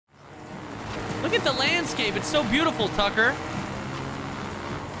Look at the landscape. It's so beautiful, Tucker.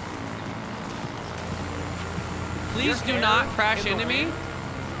 Please do not crash into me.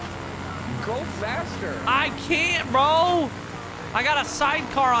 Go faster. I can't, bro. I got a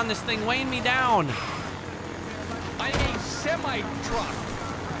sidecar on this thing weighing me down. I'm a semi-truck.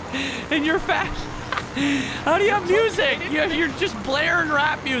 And you're fast. How do you have music? You're just blaring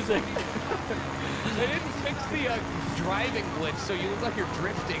rap music. They didn't fix the driving glitch, so you look like you're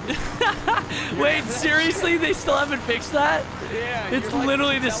drifting. Wait, seriously? They still haven't fixed that? Yeah. It's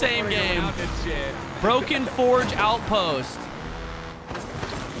literally the same game. Broken Forge Outpost.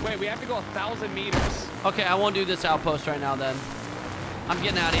 Wait, we have to go 1,000 meters. Okay, I won't do this outpost right now then. I'm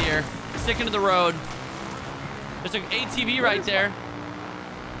getting out of here. Sticking to the road. There's an ATV right there.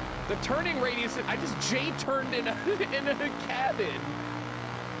 The turning radius, I just J-turned in a cabin.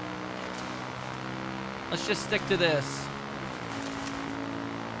 Let's just stick to this.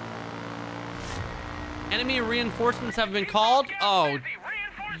 Enemy reinforcements have been called. Oh,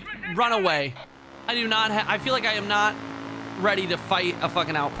 run away. I do not I feel like I am not ready to fight a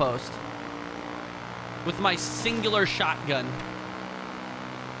fucking outpost with my singular shotgun.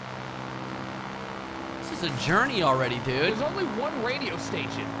 This is a journey already, dude. There's only one radio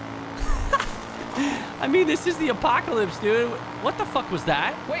station. I mean, this is the apocalypse, dude. What the fuck was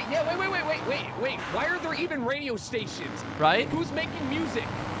that? Wait. Why are there even radio stations? Right? Who's making music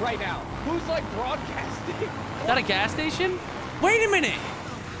right now? Who's like broadcasting? Is that a gas station? Wait a minute.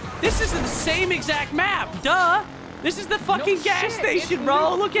 This is the same exact map. Duh. This is the fucking gas station,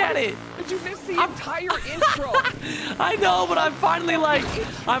 bro. Look at it. Did you miss the entire intro? I know, but I'm finally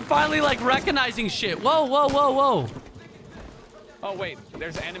like recognizing shit. Whoa. Oh wait,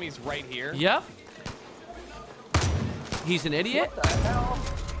 there's enemies right here. Yep. He's an idiot. What the hell?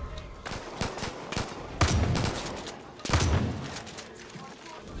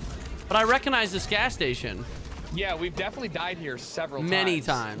 But I recognize this gas station. Yeah, we've definitely died here several times. Many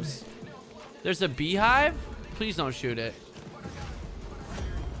times. There's a beehive. Please don't shoot it.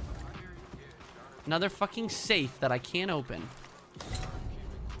 Another fucking safe that I can't open.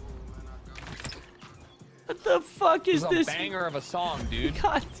 What the fuck is this? A banger of a song, dude.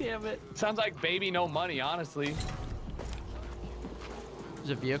 God damn it. Sounds like Baby No Money, honestly. There's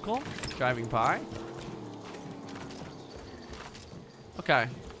a vehicle driving by. Okay.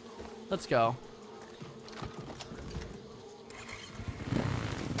 Let's go.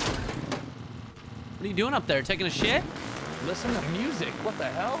 What are you doing up there? Taking a shit? Listen to music. What the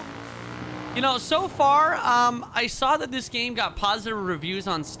hell? You know, so far, I saw that this game got positive reviews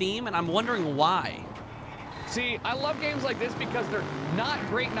on Steam, and I'm wondering why. See, I love games like this because they're not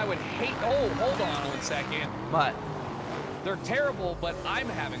great, and I would hate... Oh, hold on 1 second. What? They're terrible, but I'm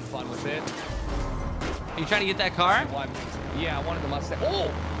having fun with it. Are you trying to get that car? Yeah, I wanted the Mustang.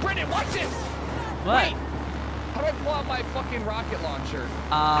 Oh, Brendan, watch this! What? Wait. How do I pull out my fucking rocket launcher?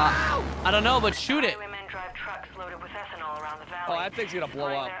 I don't know, but shoot it. Women drive trucks loaded with ethanol around the valley. Oh, that thing's gonna blow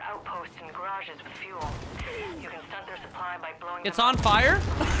up. Their outposts and garages with fuel. You can stunt their supply by blowing It's them on fire?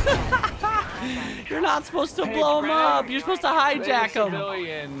 You're not supposed to blow them up. You're supposed to hijack them.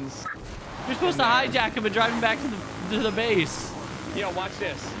 Civilians. You're supposed to hijack them and drive them back to the base. Yo, watch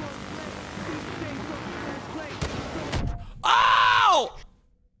this. Oh!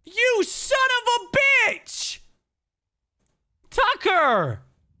 You son of a bitch! Tucker!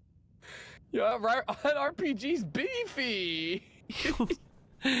 Yeah, right. That RPG's beefy.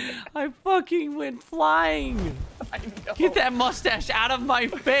 I fucking went flying. I know. Get that mustache out of my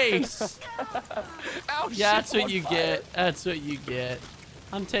face. Ow, Yeah, that's shit, what you on fire. get. That's what you get.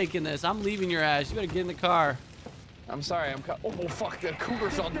 I'm taking this. I'm leaving your ass. You better get in the car. I'm sorry. Oh, fuck. The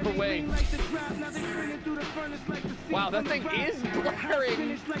cougar's on the way. Wow, that thing is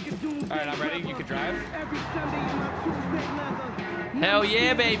blaring. All right, I'm ready. You can drive. Hell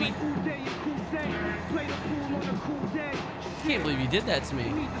yeah, baby. I can't believe you did that to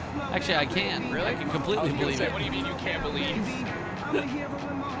me. Actually, I can. Really? I can completely believe it. What do you mean you can't believe?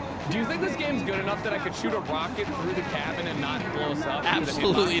 Do you think this game's good enough that I could shoot a rocket through the cabin and not blow us up?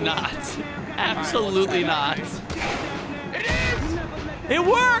 Absolutely not. Absolutely not. It is! It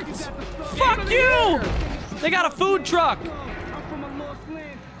worked! Fuck you! They got a food truck.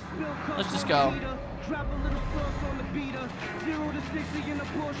 Let's just go.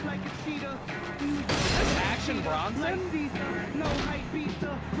 Is Action Bronson?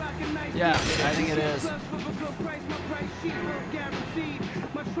 Yeah, I think it is.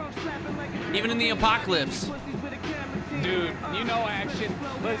 Even in the apocalypse. Dude, you know Action.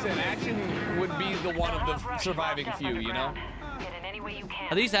 Listen, Action would be the one of the surviving few, you know?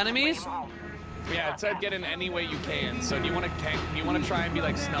 Are these enemies? Yeah, it said get in any way you can. So do you want to try and be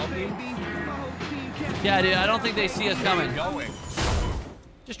like stealthy? Yeah, dude, I don't think they see us coming. Going.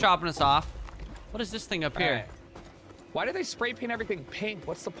 Just dropping us off. What is this thing up here? Right. Why do they spray paint everything pink?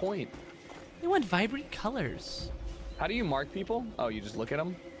 What's the point? They want vibrant colors. How do you mark people? Oh, you just look at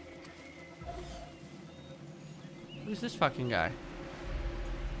them? Who's this fucking guy?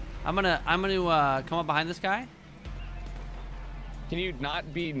 I'm gonna come up behind this guy. Can you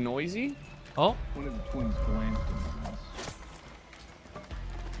not be noisy? Oh, One of the twins glanced in the house.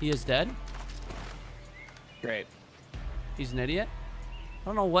 he is dead. Great. He's an idiot. I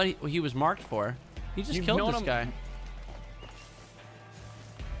don't know what he was marked for. He just You've killed known this him- guy.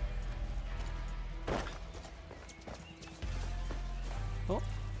 Oh, All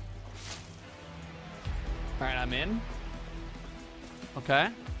right, I'm in. okay.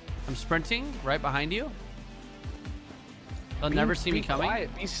 I'm sprinting right behind you. They'll never see me Be coming.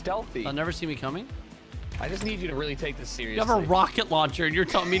 quiet, be stealthy. They'll never see me coming. I just need you to really take this seriously. You have a rocket launcher and you're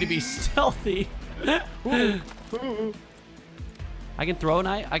telling me to be stealthy. I can throw a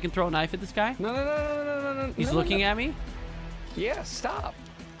knife. I can throw a knife at this guy. No, no, no, no, no, no, no. He's looking at me. Yeah, stop.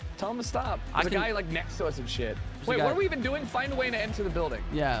 Tell him to stop. There's a guy like next to us and shit. Wait, guy- what are we even doing? Find a way to enter the building.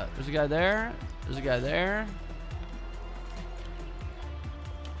 Yeah, there's a guy there. There's a guy there.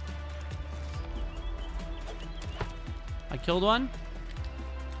 I killed one.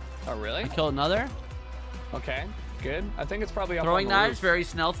 Oh, really? I killed another. Okay, good. I think it's probably up Throwing on the knives, roof. very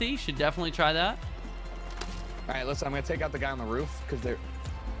stealthy. Should definitely try that. All right, listen, I'm gonna take out the guy on the roof because they're.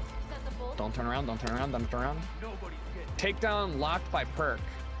 Don't turn around. Don't turn around. Don't turn around. Takedown locked by perk.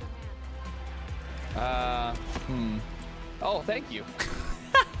 Oh, thank you.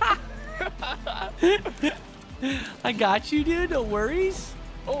 I got you, dude. No worries.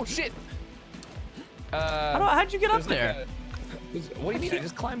 Oh shit. How'd you get up there? What do you mean? I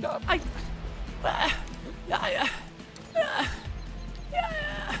just climbed up.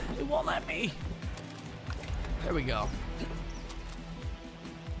 It won't let me. There we go.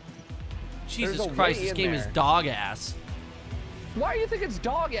 Jesus There's a Christ, way this in game is there. dog ass. Why do you think it's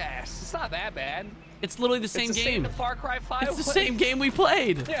dog ass? It's not that bad. It's literally the same It's the game. Same Far Cry 5. It's the same game we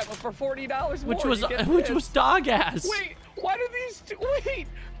played. Yeah, but for $40 more, Which was you get which this. was dog ass. Wait, why do these? Wait.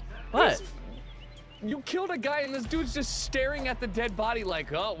 What? This- You killed a guy and this dude's just staring at the dead body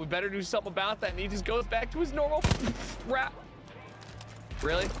like, oh, we better do something about that. And he just goes back to his normal rap.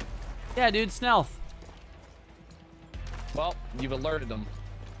 Really? Yeah, dude, stealth. Well, you've alerted them.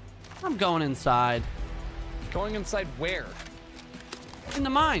 I'm going inside. Going inside where? In the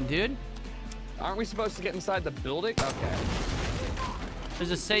mine, dude. Aren't we supposed to get inside the building? Okay.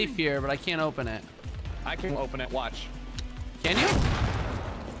 There's a safe here, but I can't open it. I can open it. Watch. Can you?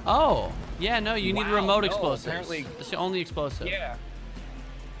 Oh, yeah, no, you need Wow, remote no, explosives. apparently- It's the only explosive. Yeah.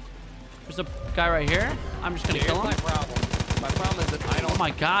 There's a guy right here. I'm just gonna Here's kill my him. problem. My problem is that I don't. Oh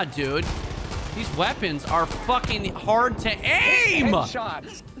my god, dude. These weapons are fucking hard to aim!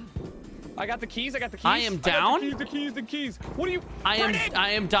 Headshots. I got the keys. I got the keys. I am down. The keys. What are you? I Brennan!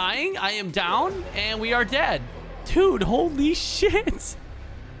 am dying. I am down, and we are dead. Dude, holy shit.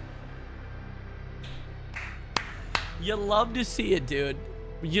 You love to see it, dude.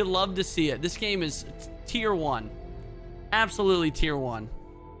 You love to see it. This game is tier 1. Absolutely tier 1.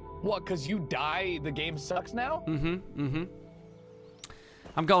 What? Cause you die, the game sucks now? I'm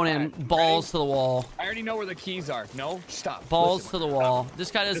going in Alright, balls ready? to the wall. I already know where the keys are. No, stop. Balls Listen, to the wall. This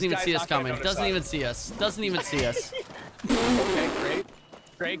guy doesn't This even guy's see us not gonna coming. notice Doesn't us. even see us. Doesn't even see us. Okay, great.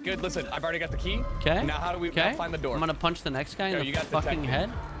 Great, good. Listen, I've already got the key. Okay. Now how do we now find the door? I'm gonna punch the next guy Yo, in you the got fucking detected.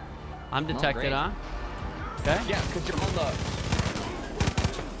 head. I'm detected, great. huh? Okay. Yeah, because you're on the.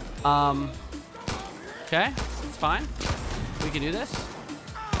 Okay. It's fine. We can do this.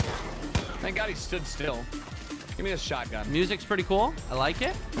 Thank God he stood still. Give me this shotgun. Music's pretty cool. I like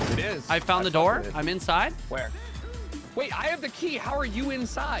it. It is. I found the fuck door. with it. I'm inside. Where? Wait, I have the key. How are you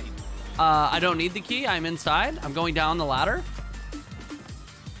inside? I don't need the key. I'm inside. I'm going down the ladder.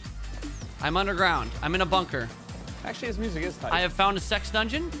 I'm underground. I'm in a bunker. Actually, his music is tight. I have found a sex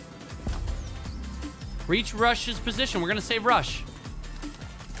dungeon. Reach Rush's position. We're gonna save Rush.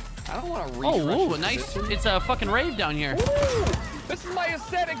 I don't want to reach. Oh, Rush's ooh, nice. position. It's a fucking rave down here. Woo! This is my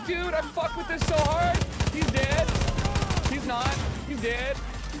aesthetic, dude. I fuck with this so hard. He's dead. He's not. He's dead.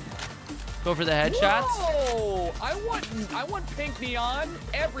 Go for the headshots. Whoa! I want pink neon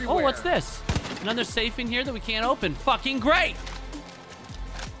everywhere. Oh, what's this? Another safe in here that we can't open. Fucking great.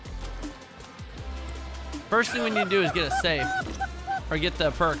 First thing we need to do is get a safe. Or get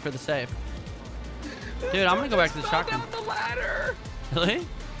the perk for the safe. Dude, I'm gonna go back to the Fell shotgun. down the ladder. Really?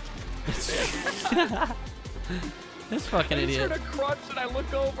 This fucking I just idiot. heard a crunch and I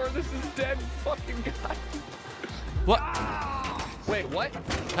look over. This is dead fucking guy. What? Wait, what?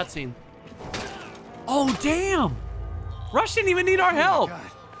 Cutscene. Oh, damn. Rush didn't even need our help. God.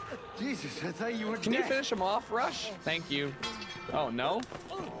 Jesus, I thought you were Can you finish him off, Rush? Thank you. Oh, no?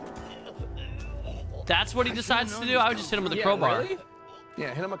 That's what he decides to do? I would just hit him with a crowbar. Really?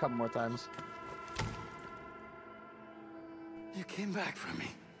 Yeah, hit him a couple more times. You came back from me.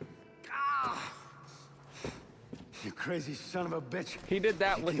 Ah. You crazy son of a bitch. He did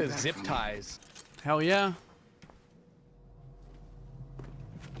that You with came his back zip from me. ties. Hell yeah.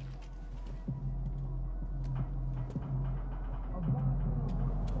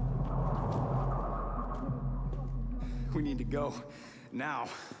 We need to go now.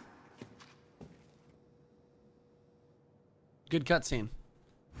 Good cutscene.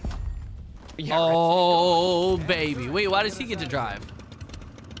 Yeah, Oh, baby. Wait, why does he get to drive?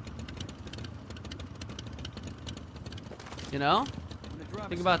 You know?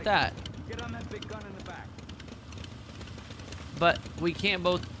 Think about that. Get on that big gun in the back. But we can't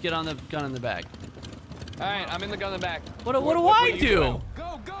both get on the gun in the back. All right, I'm in the gun in the back. What do I you do?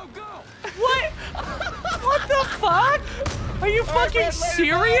 Go, go, go! What? What the fuck? Are you fucking Brett, later,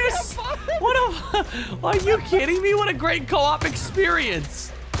 serious? bye. Have fun. What a... Are you kidding me? What a great co-op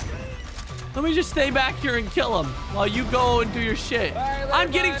experience. Let me just stay back here and kill him while you go and do your shit. All right, later,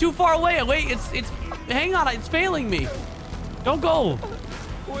 I'm getting bye. too far away. Wait, it's... Hang on, it's failing me. Don't go.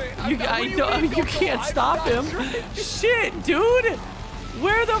 Wait, You can't stop him. Shit, dude.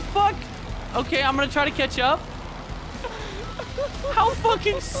 Where the fuck? Okay, I'm gonna try to catch up. How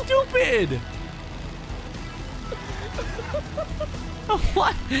fucking stupid.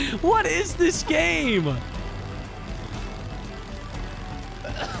 What is this game?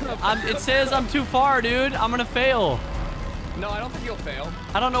 It says I'm too far, dude. I'm gonna fail. No, I don't think you'll fail.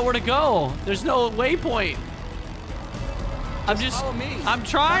 I don't know where to go. There's no waypoint. Follow me. I'm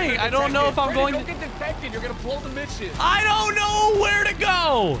trying. I don't know if I'm going Don't get detected. You're gonna blow the mission. I don't know where to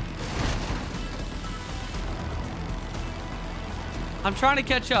go. I'm trying to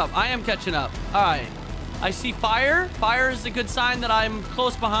catch up. I am catching up. All right. I see fire. Fire is a good sign that I'm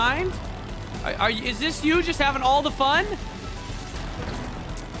close behind. Is this you just having all the fun?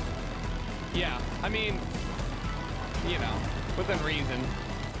 Yeah, I mean, you know, within reason.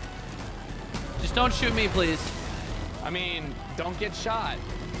 Just don't shoot me, please. I mean, don't get shot.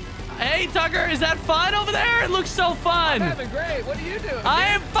 Hey, Tucker, is that fun over there? It looks so fun. I'm having great. What are you doing? I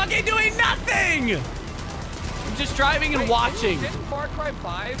am fucking doing nothing. I'm just driving and watching. Didn't Far Cry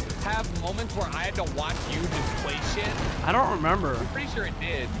 5 have moments where I had to watch you just play shit? I don't remember. I'm pretty sure it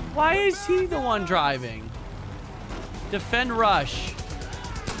did. Why is he the one driving? Defend Rush.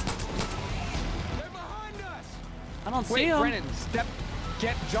 They're behind us! I don't see Wait, him. Brennan,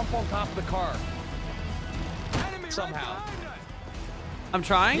 jump on top of the car. Enemy Somehow. right behind us! I'm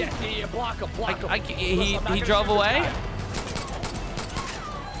trying. Yeah, block him, block him. He drove away.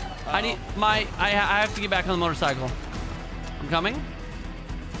 I have to get back on the motorcycle. I'm coming.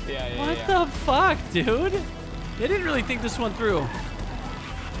 Yeah. What the fuck, dude? They didn't really think this one through.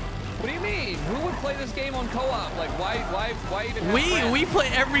 What do you mean? Who would play this game on co-op? Like, why even have friends? We play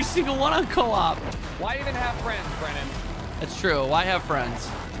every single one on co-op. Why even have friends, Brennan? That's true. Why have friends?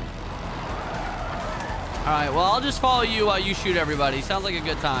 All right, well, I'll just follow you while you shoot everybody. Sounds like a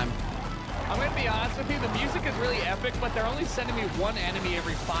good time. I'm gonna be honest with you, the music is really epic, but they're only sending me one enemy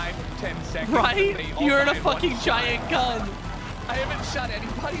every 5 to 10 seconds. Right? They all You're in die a in one fucking shot. giant gun. I haven't shot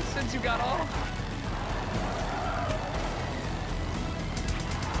anybody since you got off.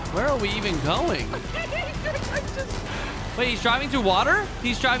 Where are we even going? Wait, he's driving through water?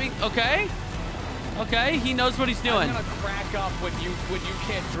 He's driving, okay. Okay, he knows what he's doing. I'm gonna crack up when you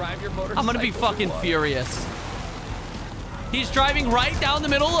can't drive your motorcycle. I'm gonna be fucking furious. He's driving right down the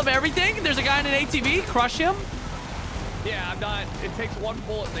middle of everything. There's a guy in an ATV. Crush him. Yeah, I'm not. It takes one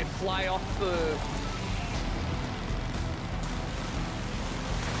bullet and they fly off the...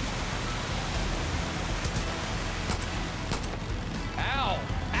 Ow!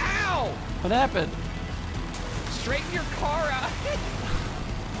 Ow! What happened? Straighten your car out.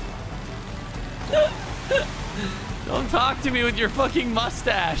 Don't talk to me with your fucking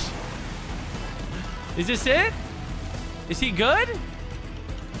mustache. Is this it? Is he good?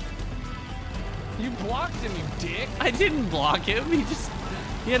 You blocked him, you dick. I didn't block him.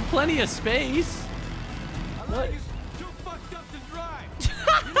 He had plenty of space. What? Too fucked up to drive. You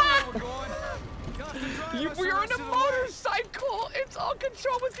know where we're going. Got to drive us the We're in rest a of the way. motorcycle. It's all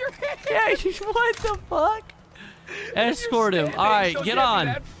control with your hand. Yeah, what the fuck? Escort him. All right, Don't get me on.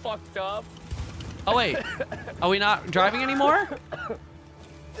 That fucked up. Oh, wait. Are we not driving anymore?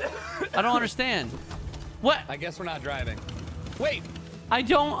 I don't understand. What? I guess we're not driving. Wait. I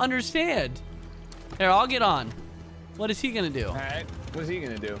don't understand. Here, I'll get on. What is he gonna do? All right. What's he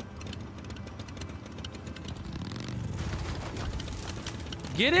gonna do?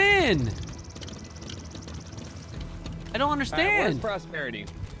 Get in. I don't All right, understand. where's Prosperity?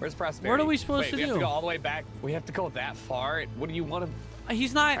 Where's Prosperity? What are we supposed to We have do? to go all the way back. We have to go that far. What do you want to?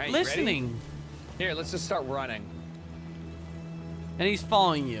 He's not All right, listening. Here, let's just start running. And he's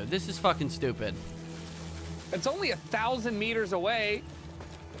following you. This is fucking stupid. It's only 1,000 meters away.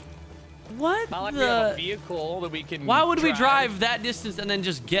 What Not like the? we have a vehicle that we can. Why would we drive that distance and then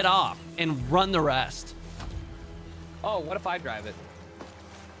just get off and run the rest? Oh, what if I drive it?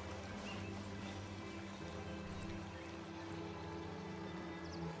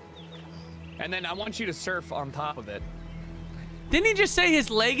 And then I want you to surf on top of it. Didn't he just say his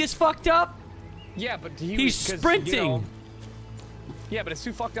leg is fucked up? Yeah, but He's sprinting. Yeah, but it's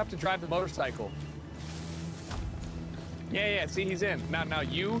too fucked up to drive the motorcycle. Yeah, see, he's in. Now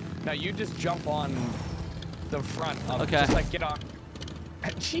you just jump on the front of it. Okay. Just like get on.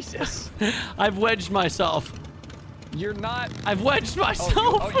 Jesus. I've wedged myself. You're not. I've wedged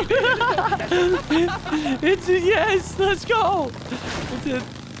myself. You did? It's a yes. Let's go. It's a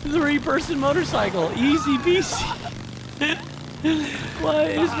 3-person motorcycle. Easy peasy. What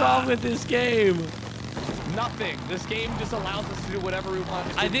is wrong with this game? Nothing. This game just allows us to do whatever we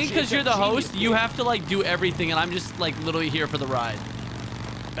want. I think because you're the host, you have to like do everything, and I'm just like literally here for the ride.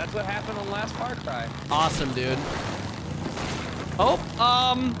 That's what happened on last Far Cry. Awesome, dude. Oh,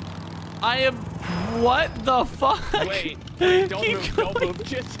 I am. What the fuck? Wait, don't Keep move, going. don't move.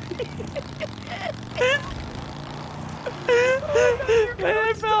 Just.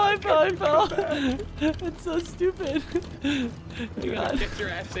 Man, I fell. It's so stupid. Hang on. Get your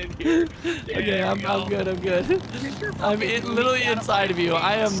ass in here. Okay, I'm good. I'm literally inside of you.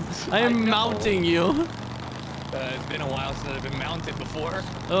 I am mounting you. It's been a while since I've been mounted before.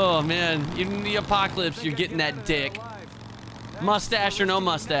 Oh man, in the apocalypse, you're getting that dick. Mustache or no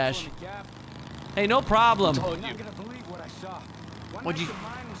mustache. Hey, no problem. Told You're you. not gonna believe what I saw. One What'd night you- the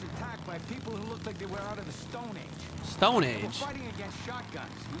mine was attacked by people who looked like they were out of the Stone Age. Stone They were Age. fighting against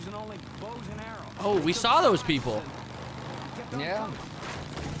shotguns, using only bows and arrows. Oh, we saw those people. Kept on Yeah. coming.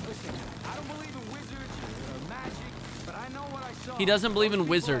 Listen, I don't believe in wizards or magic, but I know what I saw. He doesn't believe in Those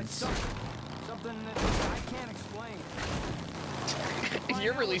people had wizards. Something that I can't explain.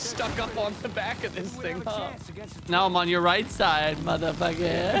 You're really stuck up on the back of this We'd thing, have a huh? chance against the Now I'm on your right side,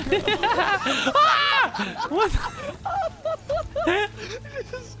 motherfucker. Ah! What?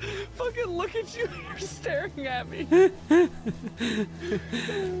 Just fucking look at you. You're staring at me.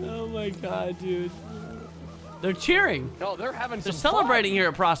 Oh my god, dude. They're cheering. No, they're having They're some celebrating here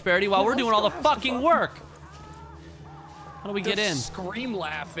at Prosperity while we're Let's doing all go the have some fucking fun. work. How do we Fun. get in? Scream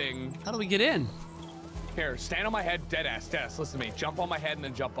laughing. How do we get in? Here, stand on my head, dead ass. Listen to me. Jump on my head and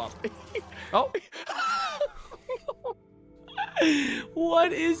then jump up. Oh.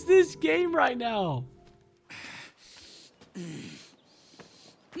 What is this game right now?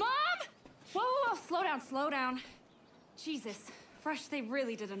 Mom! Whoa, slow down. Jesus, Fresh, they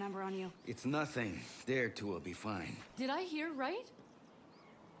really did a number on you. It's nothing. Dare to will be fine. Did I hear right?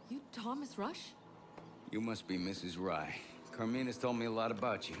 You Thomas Rush? You must be Mrs. Rye. Carmina's told me a lot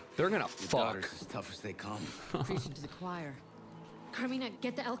about you. They're gonna Your fuck. daughter's as tough as they come. Preaching to the choir. Carmina,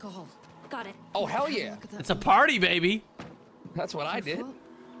 get the alcohol. Got it. Oh, hell yeah. Look at that It's a party, baby. That's what I did. Careful.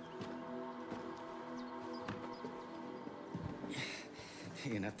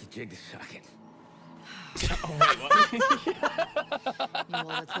 You're gonna have to jig the socket. Oh, wait, what? You know all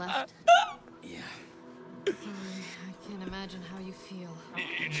that's left? Yeah. Sorry, I can't imagine how you feel.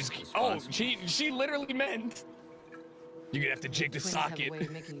 You just. Oh, she literally meant. You're gonna have to jig the Twins have a socket. way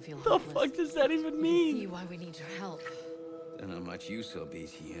of making you feel The helpless. fuck does that even See mean? why we need your help. Don't know much use of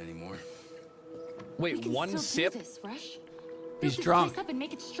BT anymore. Wait, We can one still sip? do this, Fresh. He's Build this drunk. place up and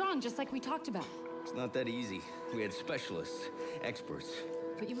make it strong, just like we talked about. It's not that easy. We had specialists, experts.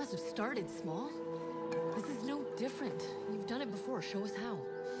 But you must have started small. This is no different. You've done it before. Show us how.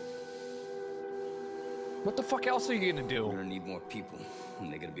 What the fuck else are you gonna We're do? gonna need more people,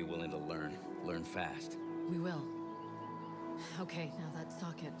 and they're gonna be willing to learn. Learn fast. We will. Okay, now that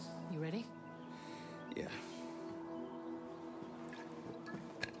socket. You ready? Yeah.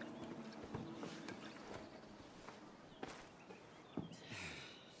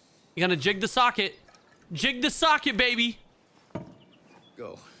 You gonna jig the socket. Jig the socket, baby.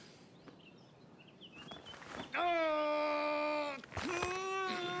 Go.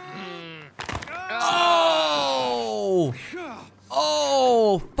 Oh!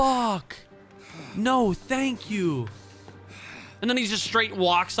 Oh, fuck. No, thank you. And then he just straight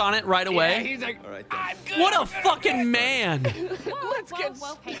walks on it right Yeah, away. he's like, All right, then. I'm good. What a fucking man.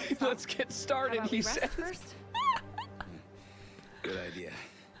 Let's get started. He said. First? Good idea.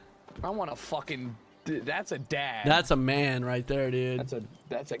 I want to fucking Dude, that's a dad. That's a man right there, dude.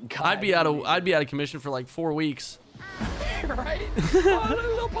 That's a guy. I'd be out of commission for like 4 weeks. Right? Oh,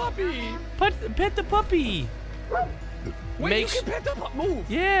 little puppy. Pet the puppy. Wait, you can pet the puppy. Move.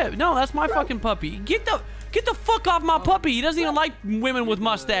 Yeah, no, that's my fucking puppy. Get the fuck off my puppy. He doesn't even like women with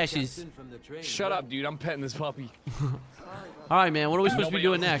mustaches. Shut up, dude. I'm petting this puppy. All right, man. What are we supposed to be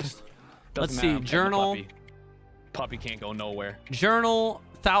doing next? Let's see. Journal. Puppy can't go nowhere. Journal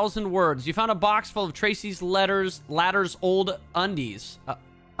 1,000 words. You found a box full of Tracy's ladder's old undies.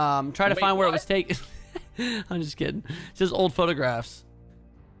 Try to find where it was taken. I'm just kidding. It says old photographs.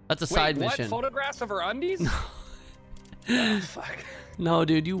 That's a side mission. What? Photographs of her undies? Oh, fuck. No,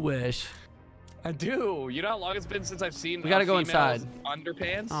 dude, you wish. I do. You know how long it's been since I've seen. We gotta go inside.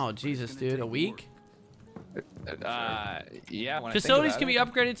 Underpants. Oh Jesus, dude, a week? Yeah. Facilities can be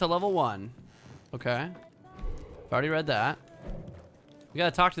upgraded to level 1. Okay. I've already read that. We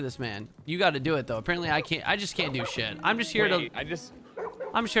gotta talk to this man. You gotta do it though. Apparently I can't. I just can't do shit. I'm just here to. I'm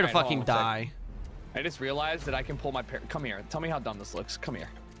just here to fucking die. I just realized that I can pull my Come here. Tell me how dumb this looks. Come here.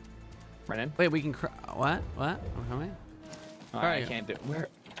 Brennan. Wait, we can. What? I'm coming. All right, I can't do it. Where?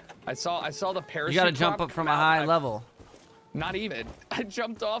 I saw the parachute. You gotta jump up from a high level. Not even. I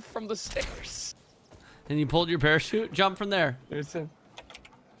jumped off from the stairs. And you pulled your parachute? Jump from there.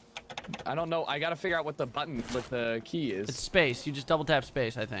 I don't know. I gotta figure out what the key is. It's space. You just double tap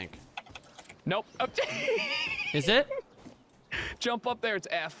space, I think. Nope. Is it? Jump up there. It's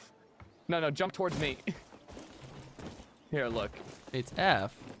F. No, jump towards me. Here, look. It's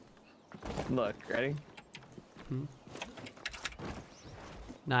F. Look, ready?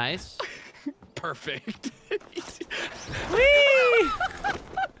 Nice. Perfect. Whee!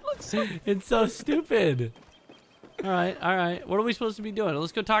 It's so stupid. All right. What are we supposed to be doing?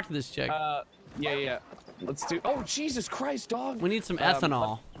 Let's go talk to this chick. Yeah. Let's do. Oh, Jesus Christ, dog. We need some ethanol.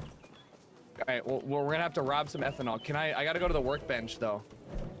 All right. Well, we're gonna have to rob some ethanol. I gotta go to the workbench though.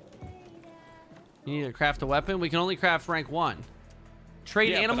 You need to craft a weapon. We can only craft rank 1.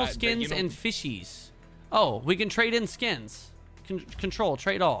 Trade animal skins and fishies. Oh, we can trade in skins. Control,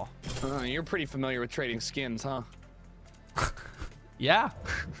 trade all. You're pretty familiar with trading skins, huh? Yeah.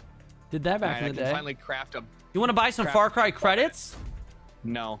 Did that back in the day. I can finally craft a... You want to buy some Far Cry credits?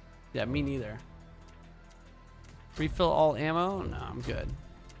 No. Yeah, me neither. Refill all ammo? No, I'm good.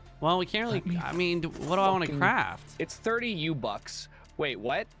 Well, we can't really... I mean, what do I want to craft? It's 30 U-bucks. Wait,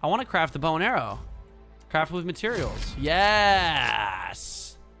 what? I want to craft the bow and arrow. Craft with materials.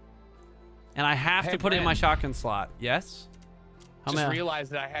 Yes! And I have to put it in my shotgun slot. Yes? Just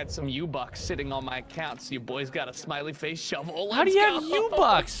realized that I had some U-bucks sitting on my account, so you boys got a smiley face shovel. How do you have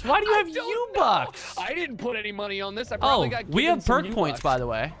U-bucks? Why do you have U-bucks? I didn't put any money on this. I probably got we have perk points, by the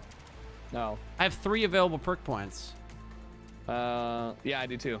way. No. I have 3 available perk points. Yeah, I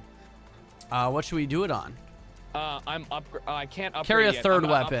do too. What should we do it on? I can't upgrade Carry a yet. third I'm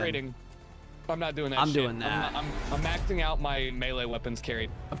not weapon. upgrading. I'm not doing that. I'm doing that. I'm maxing out my melee weapons carried.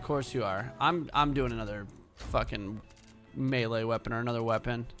 Of course you are. I'm doing another fucking melee weapon or another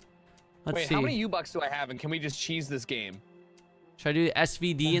weapon. Let's see. How many U-bucks do I have, and can we just cheese this game? Should I do the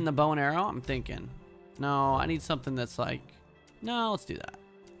SVD in the bow and arrow? I'm thinking. No, I need something that's like... No, let's do that.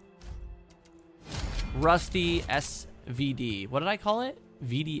 Rusty SVD. What did I call it?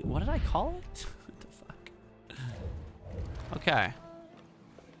 VD. What did I call it? What the fuck? Okay.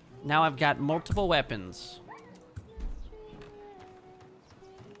 Now I've got multiple weapons.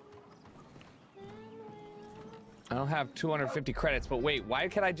 I don't have 250 credits, but wait, why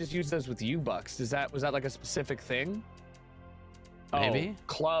can't I just use those with U-bucks? Was that like a specific thing? Maybe. Oh,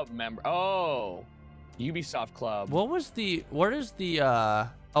 club member. Oh, Ubisoft Club. What is the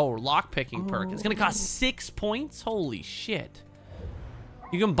lock picking perk? It's gonna cost 6 points. Holy shit!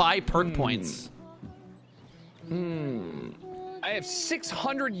 You can buy perk points. I have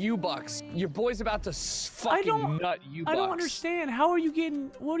 600 U-bucks. Your boy's about to fucking nut U-bucks. I don't understand. How are you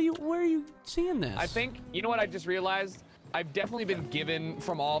getting? Where are you seeing this? I think, you know what I just realized? I've definitely been given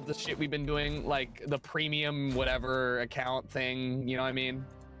from all of the shit we've been doing, like the premium whatever account thing, you know what I mean?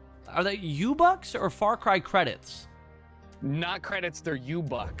 Are they U-bucks or Far Cry credits? Not credits, they're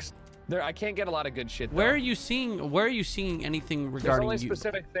U-bucks. I can't get a lot of good shit though. Where are you seeing anything regarding There's only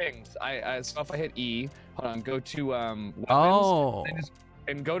specific things. So if I hit E, hold on, go to weapons. Oh.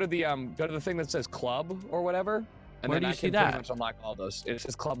 And go to the thing that says club or whatever. And Where then do you I see can that? pretty much unlock all those. It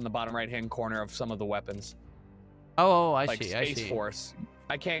says club in the bottom right-hand corner of some of the weapons. Oh, I like see. Space Force.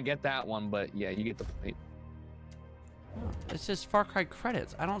 I can't get that one, but yeah, you get the point. It says Far Cry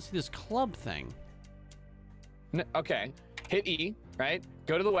credits. I don't see this club thing. Okay, hit E, right?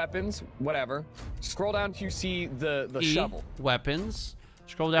 Go to the weapons, whatever. Scroll down till you see the E, shovel. Weapons.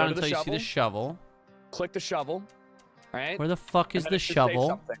 Scroll down until you see the shovel. click the shovel, right? Where the fuck is And then the it should say shovel?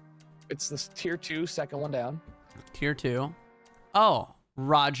 something. It's this tier 2, second one down. Tier 2. Oh,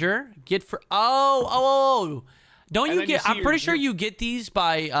 Roger. Get for... Oh. Don't And you then you get... see I'm your- pretty sure your- you get these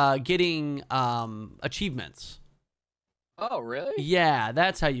by getting achievements. Oh, really? Yeah,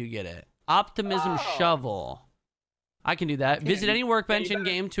 that's how you get it. Optimism Oh. shovel. I can do that. Visit any workbench in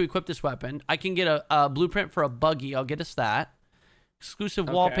game to equip this weapon. I can get a blueprint for a buggy. I'll get us that. Exclusive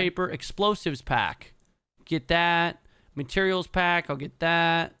wallpaper. Explosives pack. Get that. Materials pack. I'll get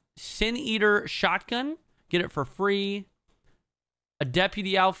that. Sin Eater shotgun. Get it for free. A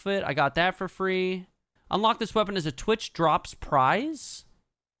deputy outfit. I got that for free. Unlock this weapon as a Twitch drops prize.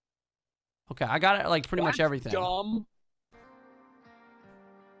 Okay, I got it like pretty much everything. Dumb.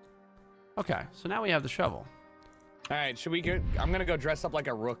 Okay, so now we have the shovel. All right, should we go? I'm gonna go dress up like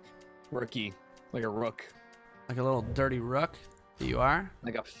a rookie, like a rook, Like a little dirty rook that you are.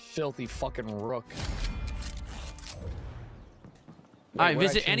 like a filthy fucking rook. All right, where'd I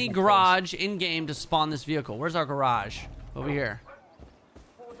visit change any my clothes? garage in-game to spawn this vehicle. Where's our garage? Over here.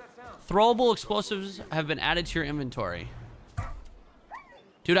 Throwable explosives have been added to your inventory.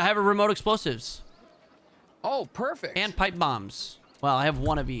 Dude, I have a remote explosives. Oh, perfect. And pipe bombs. Well, I have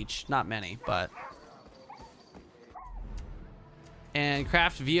one of each. Not many, but... And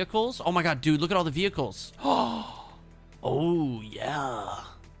craft vehicles. Oh my god, dude, look at all the vehicles. Oh, yeah.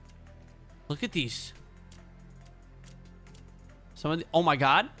 Look at these. Some of the... Oh my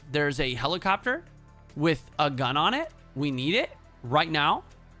god, there's a helicopter with a gun on it. We need it right now.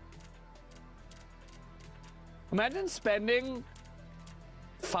 Imagine spending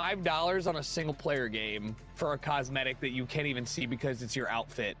 $5 on a single player game for a cosmetic that you can't even see because it's your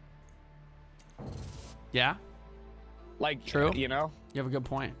outfit. Yeah, Like, True. you know? you have a good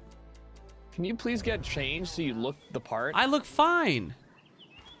point. Can you please get changed so you look the part? I look fine.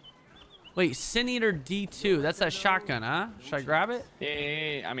 Wait, Sin Eater D2. That's that shotgun, huh? Should I grab it?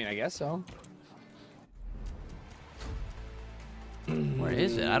 Yeah, I mean, I guess so. Where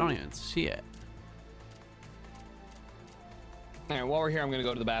is it? I don't even see it. All right, while we're here, I'm gonna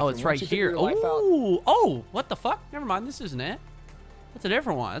go to the Oh, bathroom. it's Once right you figure here. your life out- Oh, oh, what the fuck? Never mind. This isn't it. That's a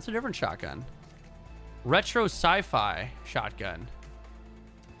different one. That's a different shotgun. Retro sci-fi shotgun.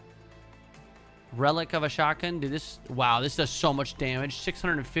 Relic of a shotgun. Dude, this... Wow, this does so much damage.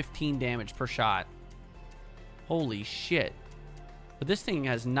 615 damage per shot. Holy shit. But this thing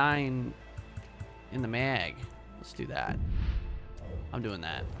has 9 in the mag. Let's do that. I'm doing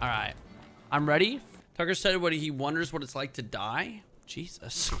that. All right. I'm ready. Tucker said what he wonders what it's like to die.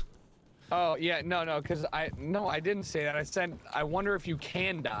 Jesus. Oh yeah, no, because I didn't say that. I said I wonder if you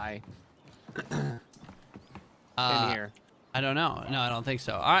can die in here. I don't know. No, I don't think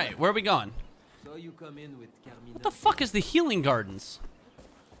so. All right, where are we going? So you come in with Carmina. What the fuck is the healing gardens?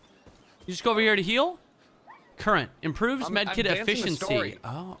 You just go over here to heal? Current. Improves I'm medkit advancing the efficiency. story.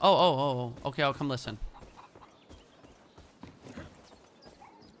 Oh. Okay, I'll come listen.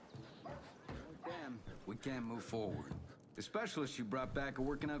 Damn, we can't move forward. The specialists you brought back are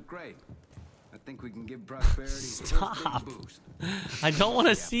working out great. I think we can give prosperity its first Stop. big boost. I don't want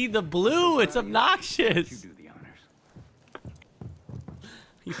to see the blue. It's You obnoxious. do the honors.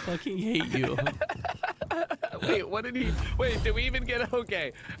 I fucking hate you. Wait, what did he? Wait, did we even get?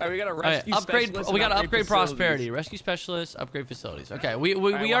 Okay, all right, we got to All right, rescue. upgrade. specialist We and got to upgrade facilities. prosperity. Rescue specialist. Upgrade facilities. Okay, we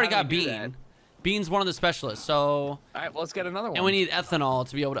well, already how got do we do that? Bean. Bean's one of the specialists. So, All right, well, let's get another one. and we need ethanol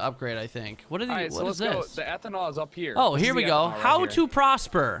to be able to upgrade. I think. What are the? All right, so what let's is go. this? The ethanol is up here. Oh, This here is we the go. ethanol right How here. to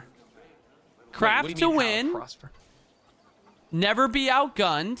prosper. Wait, Craft what do to you mean, how win. prosper? Never be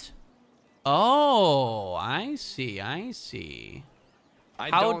outgunned. Oh, I see. I see. I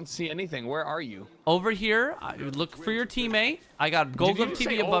How- don't see anything. Where are you? Over here, look for your teammate. I got Did GoldGlove you TV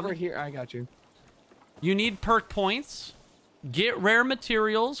say above. over here? I got you. You need perk points. Get rare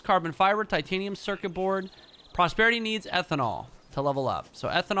materials, carbon fiber, titanium circuit board. Prosperity needs ethanol to level up. So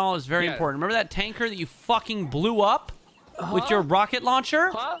ethanol is very Yeah. important. Remember that tanker that you fucking blew up with your rocket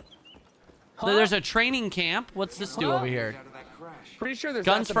launcher? Huh? There's a training camp. What's this do over here? Pretty sure there's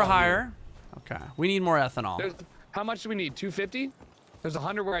Guns for ethanol here. hire. Okay. We need more ethanol. There's, how much do we need? 250? There's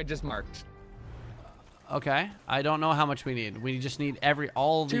 100 where I just marked. Okay. I don't know how much we need. We just need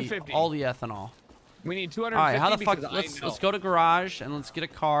all the 250. ethanol. We need 250. All right, how the fuck? because I Let's know. go to garage and let's get a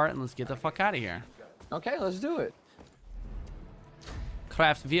car and let's get the fuck out of here. Okay, let's do it.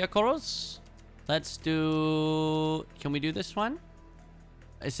 Craft vehicles. Let's do. Can we do this one?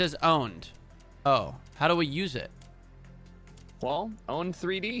 It says owned. Oh, how do we use it? Well, own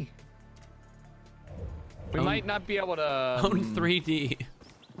 3D. We Own- might not be able to. Own 3D.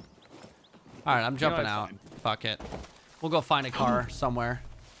 All right, I'm jumping it's out. fine. Fuck it. We'll go find a car somewhere.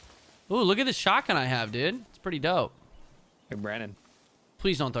 Ooh, look at this shotgun I have, dude. It's pretty dope. Hey, Brandon.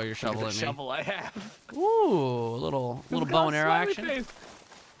 Please don't throw your shovel at me. Shovel I have. Ooh, a little bow and arrow action. Face.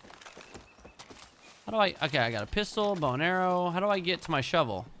 How do I? Okay, I got a pistol, bow and arrow. How do I get to my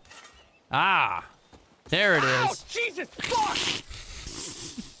shovel? Ah, there it Ow, is. Jesus, fuck!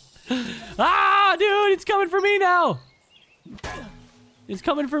 Ah, dude, it's coming for me now. It's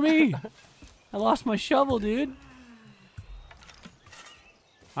coming for me. I lost my shovel, dude.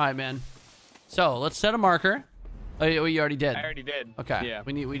 All right, man. So let's set a marker. Oh, you already did. I already did. Okay. Yeah.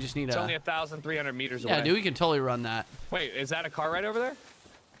 We just need It's a. only 1,300 meters away. Yeah, dude, we can totally run that. Wait, is that a car right over there?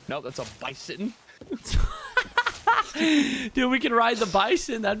 Nope, that's a bison. Dude, we can ride the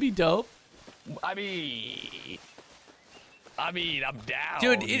bison. That'd be dope. I mean, I'm down.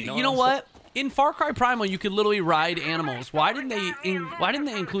 Dude, you know what? In Far Cry Primal, you could literally ride animals. Why didn't they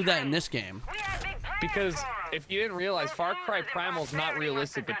include that in this game? Because if you didn't realize, Far Cry Primal's not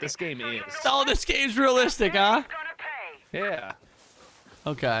realistic, but this game is. Oh, this game's realistic, huh? Yeah.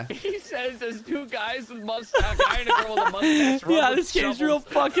 Okay. He says there's two guys with mustache, a guy and a girl with a mustache. Yeah, this game's real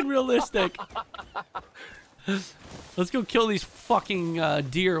fucking realistic. Let's go kill these fucking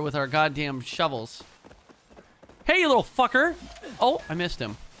deer with our goddamn shovels. Hey, you little fucker. Oh, I missed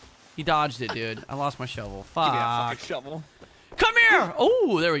him. He dodged it, dude. I lost my shovel. Fuck. Give me that fucking shovel. Come here.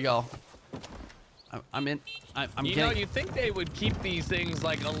 Oh, there we go. I'm in. I'm you getting. know, you think they would keep these things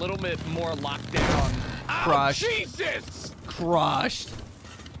like a little bit more locked down. Crushed. Oh, Jesus! Crushed.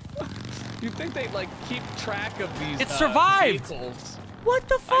 You think they'd like keep track of these? It survived. vehicles? What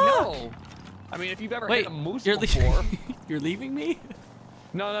the fuck? I know. I mean, if you've ever hit a moose before. You're leaving me?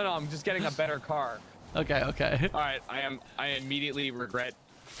 No. I'm just getting a better car. Okay. All right, I immediately regret.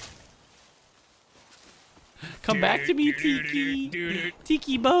 Come back to me, Tiki.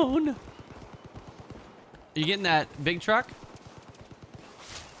 Tiki Bone. Are you getting that big truck?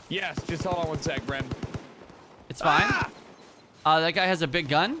 Yes, just hold on one sec, Bren. It's fine. That guy has a big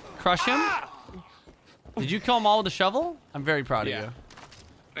gun. Crush him. Did you kill him all with a shovel? I'm very proud of you.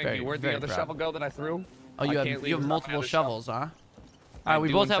 Thank you. Where'd the other shovel go that I threw? Oh, you have multiple shovels, huh? All right,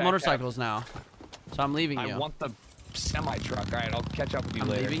 we both have motorcycles now. So I'm leaving you. I want the semi-truck. All right, I'll catch up with you I'm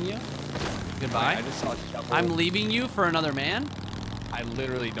later. leaving you. Goodbye. I just saw a shovel. I'm leaving you for another man. I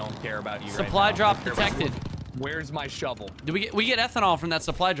literally don't care about you Supply right now. drop detected. Where's my shovel? Do we get ethanol from that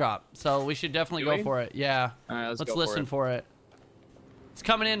supply drop? So we should definitely go for it. Yeah. All right, let's go listen for it. It's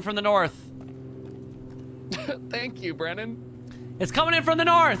coming in from the north. Thank you, Brennan. It's coming in from the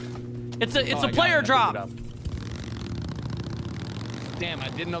north. It's a player drop. Damn, I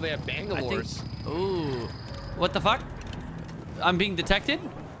didn't know they had Bangalores. Ooh. What the fuck? I'm being detected?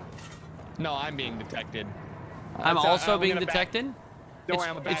 No, I'm being detected. I'm also being detected? Don't worry,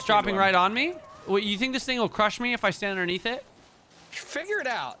 I'm a it's dropping right on me? Wait, you think this thing will crush me if I stand underneath it? Figure it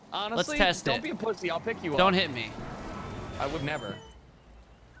out. Honestly, let's test it. Don't be a pussy. I'll pick you up. Don't hit me. I would never.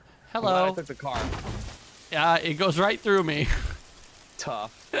 Hello. I took the car. Yeah, it goes right through me.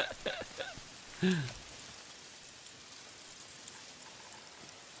 Tough.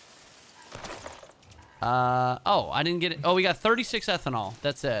 Oh, I didn't get it. Oh, we got 36 ethanol.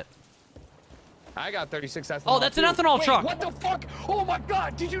 That's it. I got 36 ethanol. Oh, that's an ethanol truck. What the fuck? Oh my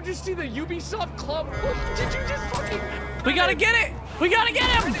god, did you just see the Ubisoft club? Did you just fucking... We gotta get it! We gotta get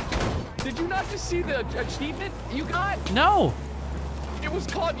him! Did you not just see the achievement you got? No. It was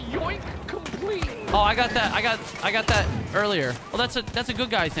called Yoink Complete. Oh, I got that. I got that earlier. Well, that's a good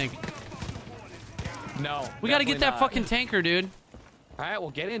guy, I think. No. We gotta get that fucking tanker, dude. All right,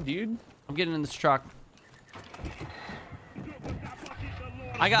 well, get in, dude. I'm getting in this truck.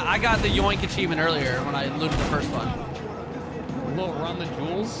 I got the Yoink achievement earlier when I looted the first one. Little run the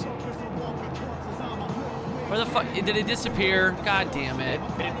jewels. Where the fuck did it disappear? God damn it!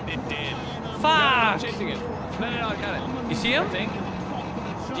 It did. Fuck! No, I'm chasing it. No, I got it. You see him? I think.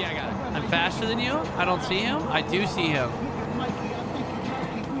 Yeah, I got it. I'm faster than you. I don't see him. I do see him.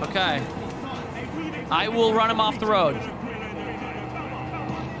 Okay. I will run him off the road.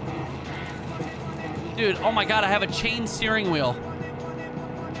 Dude, oh my god, I have a chain steering wheel.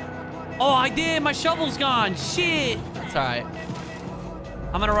 Oh, I did. My shovel's gone. Shit. It's all right.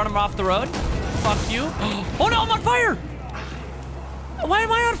 I'm gonna run him off the road. Fuck you. Oh no, I'm on fire. Why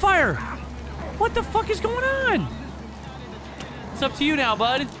am I on fire? What the fuck is going on? It's up to you now,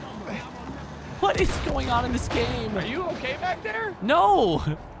 bud. What is going on in this game? Are you okay back there? No.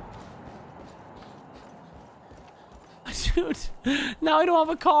 Dude, now I don't have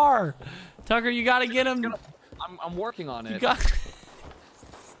a car. Tucker, you gotta get him. I'm working on it. You got.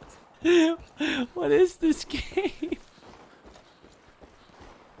 What is this game?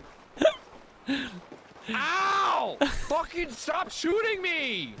 Ow! Fucking stop shooting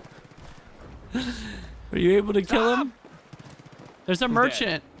me! Are you able to kill him? There's a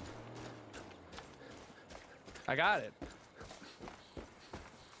merchant. I got it.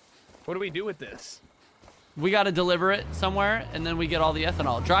 What do we do with this? We got to deliver it somewhere, and then we get all the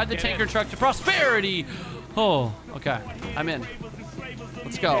ethanol. Drive the tanker truck to prosperity. Oh, okay. I'm in.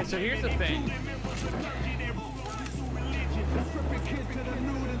 Let's go. Okay, so here's the thing.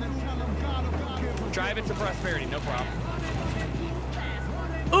 Drive it to prosperity, no problem.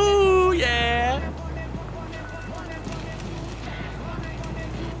 Ooh, yeah.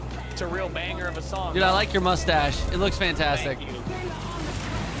 It's a real banger of a song. Dude, I like your mustache. It looks fantastic. Thank you.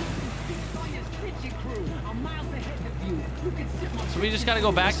 So we just got to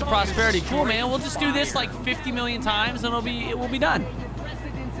go back to prosperity. Cool, man. We'll just do this like 50 million times, and it will be done.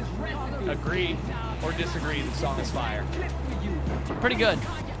 Agree or disagree, the song is fire. Pretty good.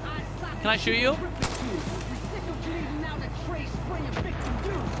 Can I shoot you?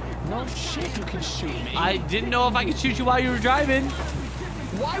 No shit, you can shoot me. I didn't know if I could shoot you while you were driving.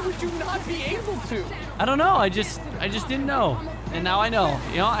 Why would you not be able to? I don't know. I just didn't know. And now I know.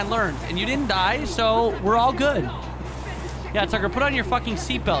 You know, I learned. And you didn't die, so we're all good. Yeah, Tucker, put on your fucking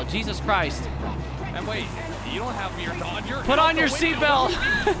seatbelt. Jesus Christ. And wait, you don't have your dog. Put on your seatbelt.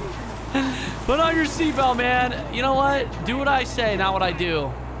 Put on your seatbelt, man. You know what? Do what I say, not what I do.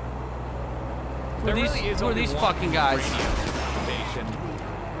 Who are these fucking guys?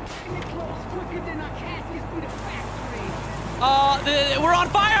 We're on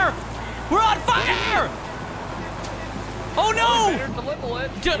fire! We're on fire! Oh no!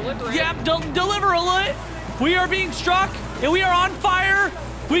 Deliver alert! We are being struck, and we are on fire.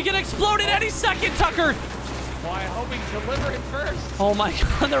 We can explode at any second, Tucker. Well, I hope we can deliver it first. Oh my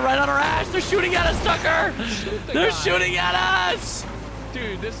God, they're right on our ass. They're shooting at us, Tucker. They're shooting at us.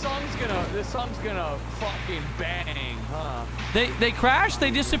 Dude, this song's gonna fucking bang, huh? They crashed,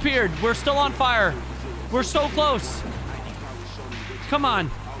 they disappeared. We're still on fire. We're so close. Come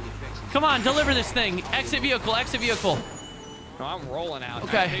on. Come on, deliver this thing. Exit vehicle, exit vehicle. No, I'm rolling out.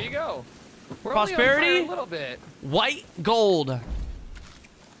 Okay. There you go. We're Prosperity? only on fire a little bit. White gold.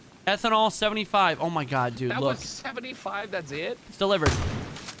 Ethanol 75. Oh my God, dude, That look. was 75, that's it? It's delivered.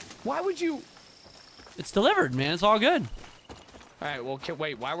 Why would you? It's delivered, man. It's all good. All right, well,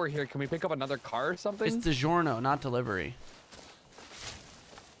 wait, while we're here, can we pick up another car or something? It's DiGiorno, not delivery.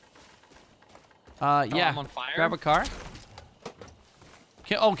 Yeah. I'm on fire? Grab a car.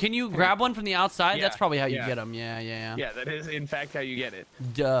 Can you grab one from the outside? Yeah, That's probably how you yeah. get them. Yeah. Yeah, that is in fact how you get it.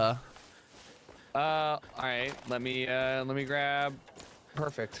 Duh. All right, let me grab.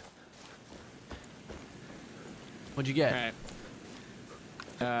 Perfect. What'd you get?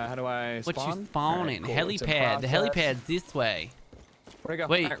 All right. How do I spawn? What you spawning? All right, cool. It's in Helipad. The process. helipad's this way. Where'd it go?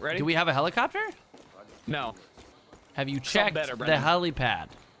 Wait, All right, ready? do we have a helicopter? No. Have you checked better, the Brennan. helipad?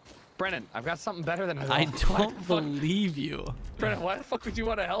 Brennan, I've got something better than a I helicopter. don't believe you. Brennan, why the fuck would you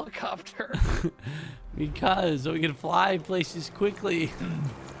want a helicopter? Because we can fly places quickly.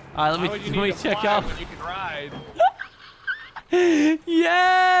 All right, Why would you let me need to check fly out. when you can ride?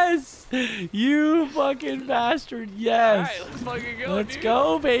 Yes! You fucking bastard, yes! All right, let's fucking go, Let's dude.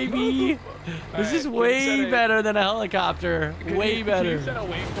 go, baby! This right, is can you way set a- better than a helicopter. Way Can better. you set a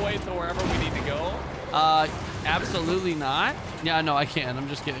waypoint to wherever we need to go? Absolutely not. Yeah, no, I can't. I'm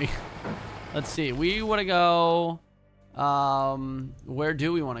just kidding. Let's see. We want to go. Where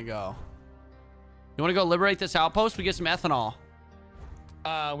do we want to go? You want to go liberate this outpost? We get some ethanol.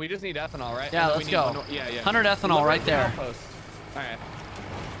 We just need ethanol, right? Yeah, And then let's we go. need 100 ethanol right there. Outpost. All right.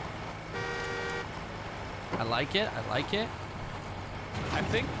 I like it. I like it.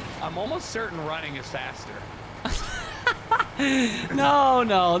 I'm almost certain running is faster.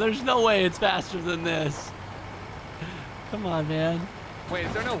 No, there's no way it's faster than this. Come on, man. Wait,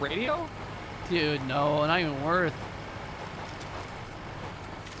 is there no radio? Dude, no, not even worth.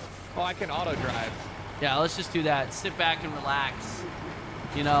 Oh, I can auto drive. Yeah, let's just do that. Sit back and relax.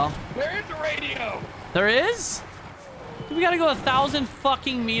 You know? Where is the radio? There is? We gotta go 1,000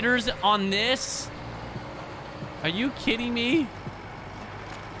 fucking meters on this? Are you kidding me?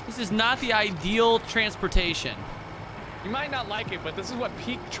 This is not the ideal transportation. You might not like it, but this is what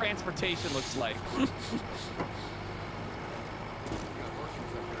peak transportation looks like.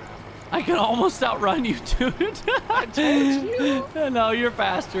 I can almost outrun you, dude. I told you. No, you're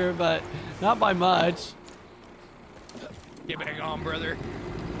faster, but not by much. Get back on, brother.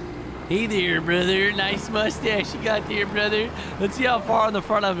 Hey there, brother. Nice mustache you got there, brother. Let's see how far on the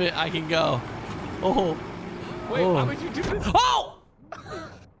front of it I can go. Oh. Wait, Oh. why would you do this? Oh!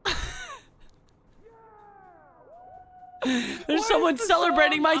 There's someone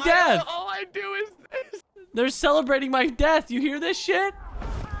celebrating my death. All I do is this. They're celebrating my death. You hear this shit?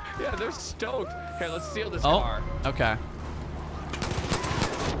 Yeah, they're stoked. Here, let's steal this Oh, car. okay.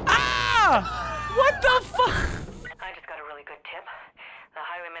 Ah! What the fuck? I just got a really good tip. The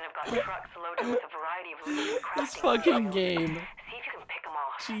highwaymen have got trucks loaded with a variety of loot and This crafting fucking materials. game. See if you can pick them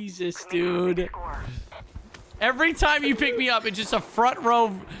off. Jesus, Could make for a big dude. score. Every time you pick me up, it's just a front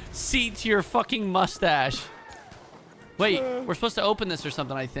row seat to your fucking mustache. Wait, we're supposed to open this or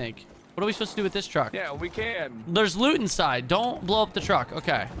something, I think. What are we supposed to do with this truck? Yeah, we can. There's loot inside. Don't blow up the truck.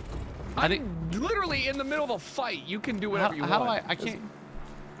 Okay. I think... I'm literally in the middle of a fight. You can do whatever you How do want. I can't...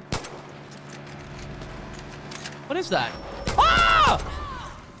 What is that? Ah!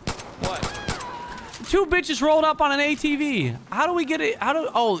 What? Two bitches rolled up on an ATV. How do we get it? How do...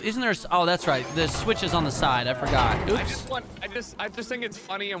 Oh, isn't there... Oh, that's right. The switch is on the side. I forgot. Oops. I just think it's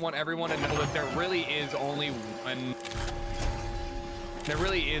funny and want everyone to know that there really is only one... There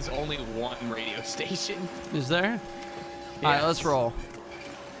really is only one radio station. Is there? All right, let's roll.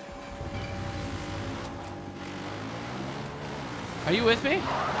 Are you with me?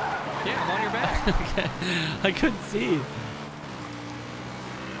 Yeah, I'm on your back. Okay. I couldn't see.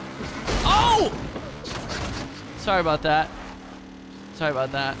 Oh! Sorry about that. Sorry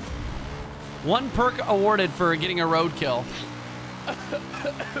about that. One perk awarded for getting a roadkill.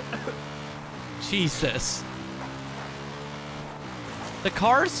 Jesus. The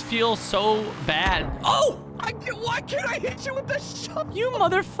cars feel so bad. Oh! Why can't I hit you with the shovel? You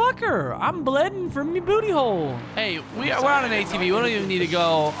motherfucker! I'm bleeding from your booty hole. Hey, we're on an ATV. We don't even need to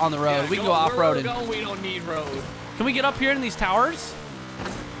go on the road. We can go off-roading. We don't need road. Can we get up here in these towers?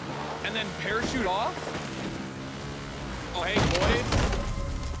 And then parachute off? Oh, hey,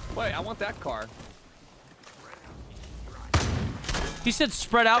 boys. Wait, I want that car. He said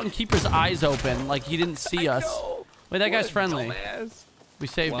spread out and keep his eyes open like he didn't see us. No. Wait, that guy's friendly. Dumbass. We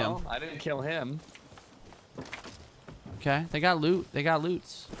saved him. I didn't kill him. Okay, they got loot. They got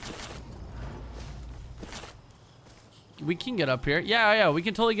loots. We can get up here. Yeah, we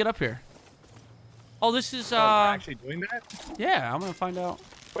can totally get up here. Oh, this is We're actually doing that? yeah, I'm gonna find out.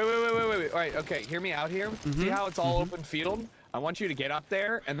 Wait. All right, okay, hear me out here. See how it's all open field? I want you to get up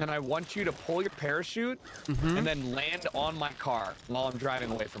there, and then I want you to pull your parachute, and then land on my car while I'm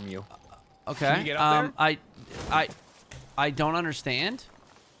driving away from you. Okay. Can you get up there? I don't understand.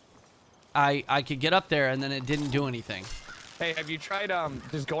 I could get up there and then it didn't do anything. Hey, have you tried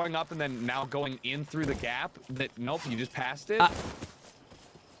just going up and then now going in through the gap? Nope, you just passed it.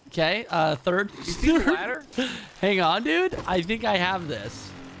 Okay, third. You see the ladder? Hang on, dude. I think I have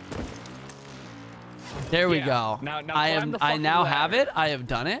this. There we go. Now I now have it. I have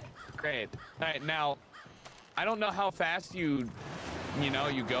done it. Great. All right, now I don't know how fast you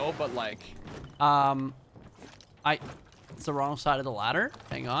go, but like it's the wrong side of the ladder.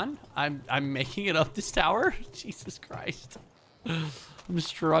 Hang on. I'm making it up this tower. Jesus Christ. I'm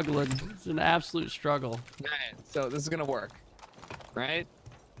struggling. It's an absolute struggle. all right, so this is gonna work, right?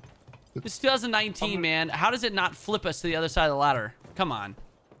 It's 2019, man. How does it not flip us to the other side of the ladder? Come on.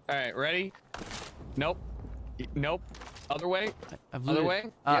 All right, ready? Nope. Nope. Other way. I've Other looted- way.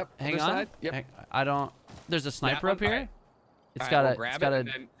 Yep. Hang other on. side. Yep. I don't. There's a sniper one? up here. Alright. It's Alright, got we'll a. grab It's got it a. and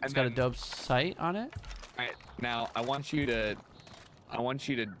then- It's and got a then- dope sight on it. All right. Now I want you to. I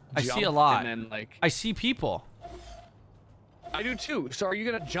see a jump lot. And then like. I see people. I do too. So are you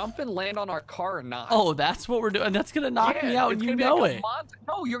gonna jump and land on our car or not? Oh, that's what we're doing. That's gonna knock me out, it's and you gonna be know like it.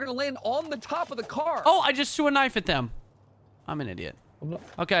 No, you're gonna land on the top of the car. Oh, I just threw a knife at them. I'm an idiot.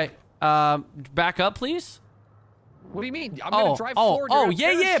 Okay. Back up, please. What do you mean? I'm gonna drive forward. You're gonna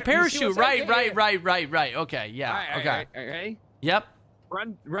yeah, parachute. You see parachute. what's up? Right. Okay, yeah. All right, Okay. All right. Yep.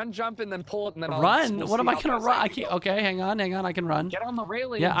 Run, jump, and then pull it, and then I'll Run. we'll What see am I how gonna fast run? I can can't. go. Okay, hang on. I can run. Get on the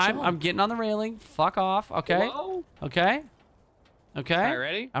railing. Yeah, and I'm getting on the railing. Fuck off. Okay. Hello? Okay. Okay. All right,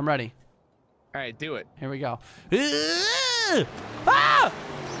 ready? I'm ready. All right, do it. Here we go. Ah!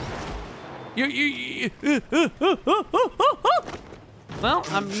 You. Well,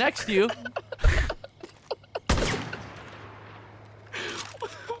 I'm next to you.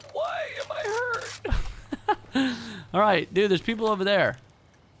 Why am I hurt? All right, dude. There's people over there.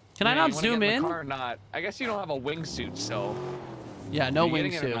 Can I Yeah, not you wanna zoom get in? the car or not? I guess you don't have a wingsuit, so. Yeah, no Are you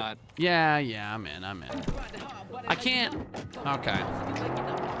getting it or wingsuit. not? Yeah, I'm in. I can't. Okay.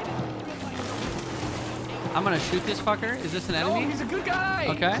 I'm gonna shoot this fucker. Is this an No, enemy? he's a good guy.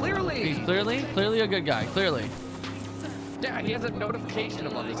 Okay. Clearly. He's clearly a good guy. Clearly. Yeah, he has a notification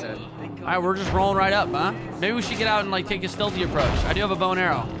above his head. All right, we're just rolling right up, huh? Maybe we should get out and like take a stealthy approach. I do have a bow and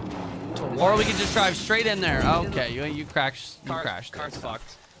arrow. Or we can just drive straight in there. Okay, you crashed. You crashed. Car's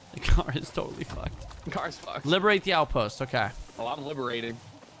fucked. The car is totally fucked. Car's fucked. Liberate the outpost. Okay. Oh, I'm liberated.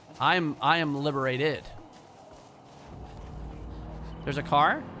 I am liberated. There's a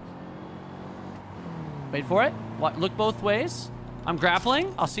car. Wait for it. What? Look both ways. I'm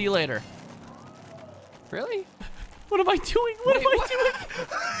grappling. I'll see you later. Really? What am I doing? What am I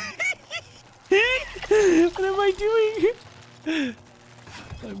doing? What am I doing?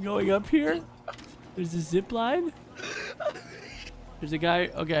 I'm going up here. There's a zip line. There's a guy.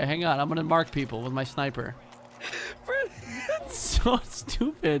 Okay, hang on. I'm gonna mark people with my sniper. It's so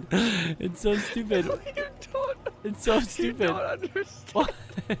stupid. It's so stupid. It's so stupid. You don't understand. What?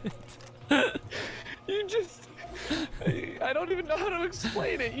 You just... I don't even know how to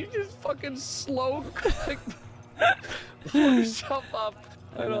explain it. You just fucking slow like pull yourself up.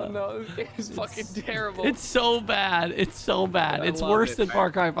 I don't know. This game is fucking terrible. It's so bad. It's so bad. It's worse than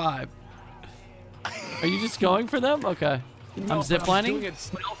Far Cry 5. Are you just going for them? Okay. No, I'm ziplining. I'm doing it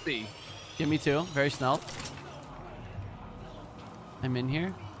stealthy. Yeah, me too. Very stealth. I'm in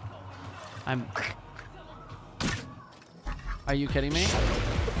here. I'm... Are you kidding me?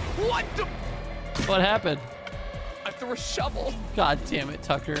 What the... What happened? I threw a shovel. God damn it,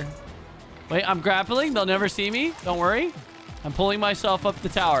 Tucker. Wait, I'm grappling. They'll never see me. Don't worry. I'm pulling myself up the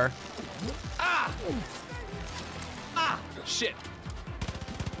tower. Ah! Ah! Shit.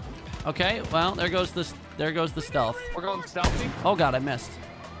 Okay, well, there goes the stealth. We're going stealthy. Oh god, I missed.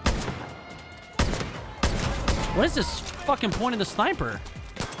 What is this fucking point of the sniper?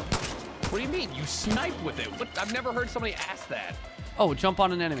 What do you mean? You snipe with it? What? I've never heard somebody ask that. Oh, jump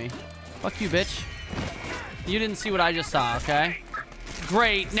on an enemy. Fuck you, bitch. You didn't see what I just saw, okay?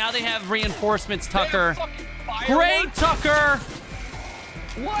 Great. Now they have reinforcements, Tucker. Great, Tucker.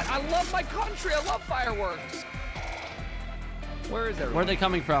 What? I love my country. I love fireworks. Where is everyone? Where are they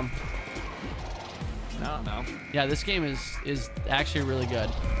coming from? No. Yeah, this game is actually really good.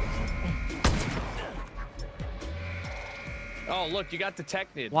 Oh, look, you got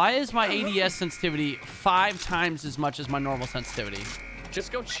detected. Why is my ADS sensitivity 5 times as much as my normal sensitivity?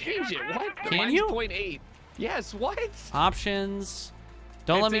 Just go change it. What? Can Mine's you? 0.8. Yes. What? Options.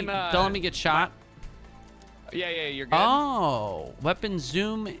 Don't let me get shot. Yeah, you're good. Oh, weapon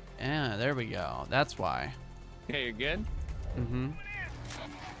zoom. Yeah, there we go. That's why. Yeah, you're good. Mm-hmm.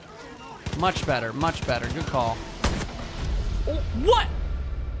 Much better. Much better. Good call. Oh, what?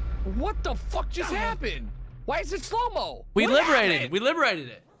 What the fuck just happened? Why is it slow-mo? We liberated it. We liberated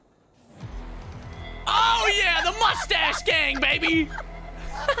it. Oh, yeah. The mustache gang, baby.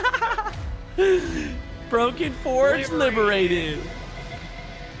 Broken Forge liberated.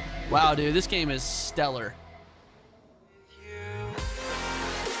 Wow, dude. This game is stellar.